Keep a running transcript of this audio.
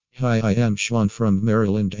Hi, I am Sean from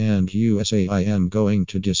Maryland and USA. I am going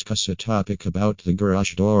to discuss a topic about the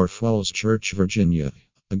garage door, Falls Church, Virginia.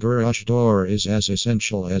 A garage door is as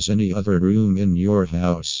essential as any other room in your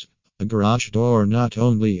house. A garage door not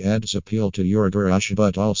only adds appeal to your garage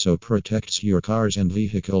but also protects your cars and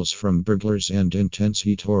vehicles from burglars and intense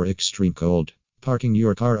heat or extreme cold. Parking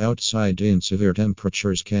your car outside in severe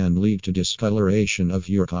temperatures can lead to discoloration of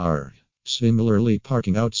your car. Similarly,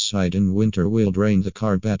 parking outside in winter will drain the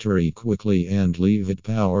car battery quickly and leave it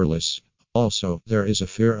powerless. Also, there is a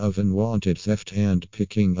fear of unwanted theft and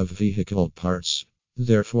picking of vehicle parts.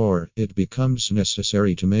 Therefore, it becomes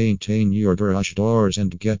necessary to maintain your garage doors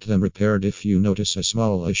and get them repaired if you notice a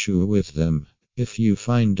small issue with them. If you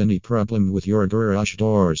find any problem with your garage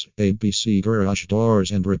doors, ABC Garage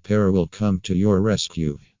Doors and Repair will come to your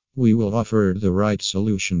rescue. We will offer the right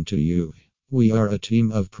solution to you. We are a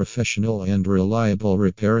team of professional and reliable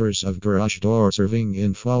repairers of garage doors serving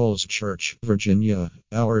in Falls Church, Virginia.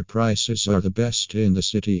 Our prices are the best in the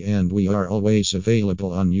city and we are always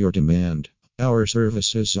available on your demand. Our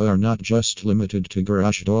services are not just limited to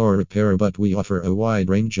garage door repair, but we offer a wide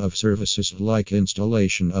range of services like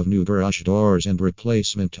installation of new garage doors and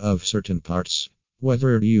replacement of certain parts.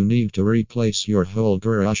 Whether you need to replace your whole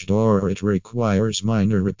garage door or it requires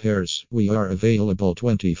minor repairs, we are available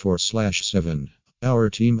 24/7.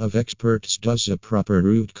 Our team of experts does a proper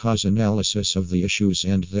root cause analysis of the issues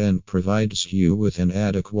and then provides you with an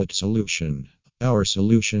adequate solution. Our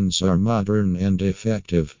solutions are modern and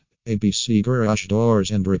effective. ABC Garage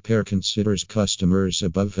Doors and Repair considers customers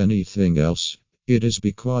above anything else. It is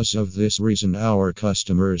because of this reason our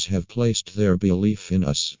customers have placed their belief in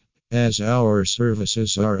us. As our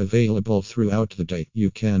services are available throughout the day, you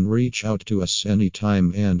can reach out to us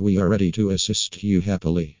anytime and we are ready to assist you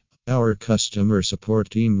happily. Our customer support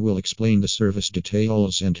team will explain the service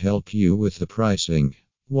details and help you with the pricing.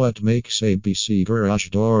 What makes ABC Garage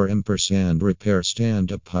Door & Repair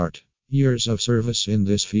stand apart? Years of service in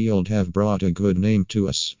this field have brought a good name to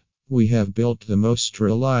us. We have built the most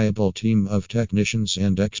reliable team of technicians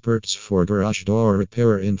and experts for garage door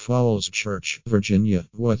repair in Falls Church, Virginia.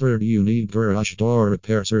 Whether you need garage door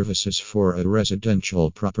repair services for a residential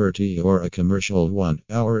property or a commercial one,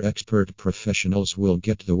 our expert professionals will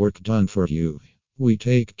get the work done for you. We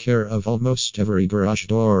take care of almost every garage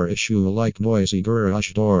door issue like noisy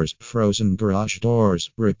garage doors, frozen garage doors,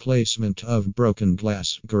 replacement of broken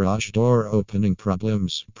glass, garage door opening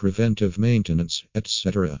problems, preventive maintenance,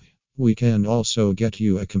 etc. We can also get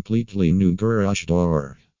you a completely new garage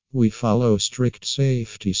door. We follow strict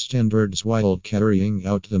safety standards while carrying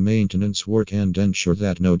out the maintenance work and ensure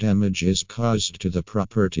that no damage is caused to the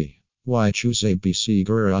property. Why choose ABC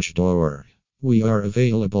Garage Door? We are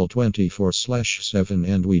available 24/7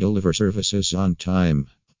 and we deliver services on time.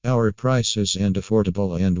 Our prices are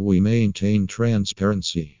affordable and we maintain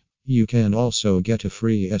transparency. You can also get a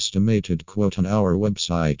free estimated quote on our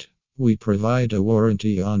website. We provide a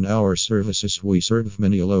warranty on our services. We serve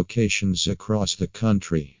many locations across the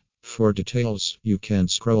country. For details, you can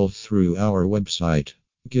scroll through our website.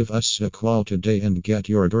 Give us a call today and get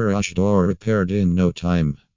your garage door repaired in no time.